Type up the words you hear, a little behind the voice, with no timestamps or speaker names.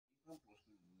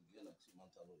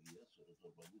Mantalo here, so that's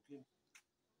what we're looking.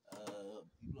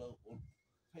 People are all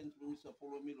fans from Mr.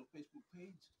 Follow me on Facebook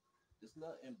page. There's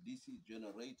not MDC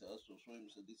generator, so show him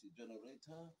a DC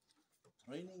generator.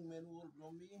 Training manual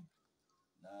from me.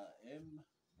 Now M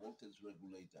voltage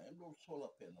regulator. M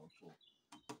solar panel. So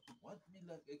what we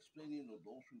like explaining to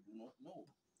those who do not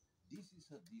know. This is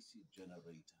a DC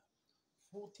generator.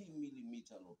 40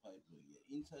 millimeter of pipe here.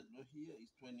 Inside here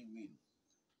is 20 mil.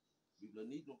 We will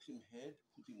need some head,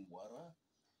 put in water.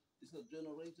 This is a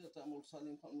generator that I'm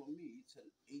selling from me. It's an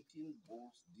 18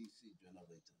 volts DC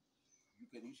generator. You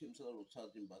can use himself a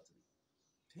charging battery.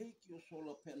 Take your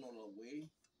solar panel away,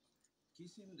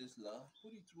 kiss him this la,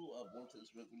 put it through a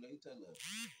voltage regulator.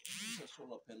 This is a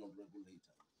solar panel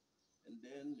regulator. And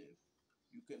then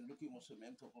you can look at some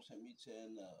and 12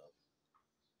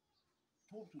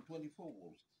 to 24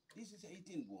 volts. This is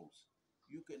 18 volts.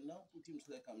 You can now put him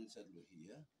like I'm inside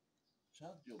here.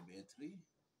 Charge your battery.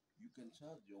 You can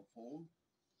charge your phone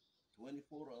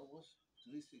 24 hours,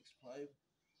 365.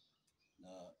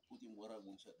 Putting water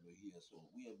inside here. So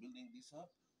we are building this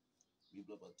up. We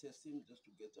will testing just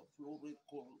to get a flow rate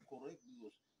correct,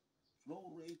 because flow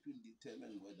rate will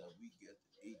determine whether we get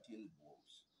 18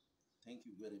 volts. Thank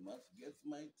you very much. Get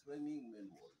my training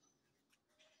manual.